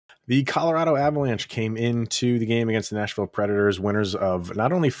The Colorado Avalanche came into the game against the Nashville Predators, winners of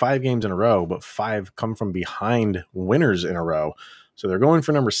not only 5 games in a row, but 5 come from behind winners in a row. So they're going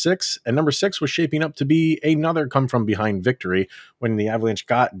for number 6, and number 6 was shaping up to be another come from behind victory when the Avalanche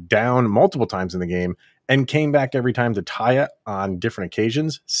got down multiple times in the game and came back every time to tie it on different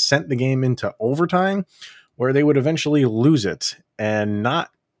occasions, sent the game into overtime where they would eventually lose it, and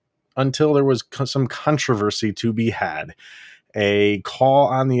not until there was some controversy to be had. A call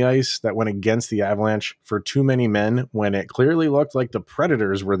on the ice that went against the Avalanche for too many men when it clearly looked like the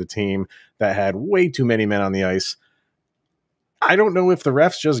Predators were the team that had way too many men on the ice. I don't know if the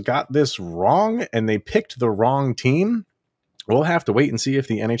refs just got this wrong and they picked the wrong team. We'll have to wait and see if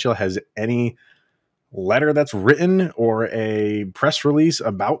the NHL has any letter that's written or a press release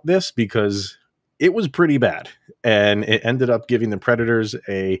about this, because it was pretty bad. And it ended up giving the Predators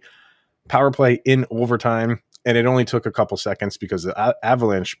a power play in overtime. And it only took a couple seconds because the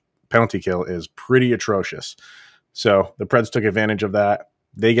Avalanche penalty kill is pretty atrocious. So the Preds took advantage of that.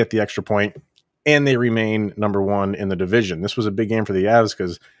 They get the extra point, and they remain number 1 in the division. This was a big game for the Avs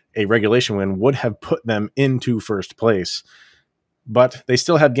because a regulation win would have put them into first place. But they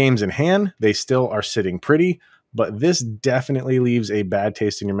still have games in hand. They still are sitting pretty. But this definitely leaves a bad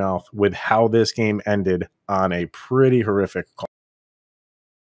taste in your mouth with how this game ended on a pretty horrific call.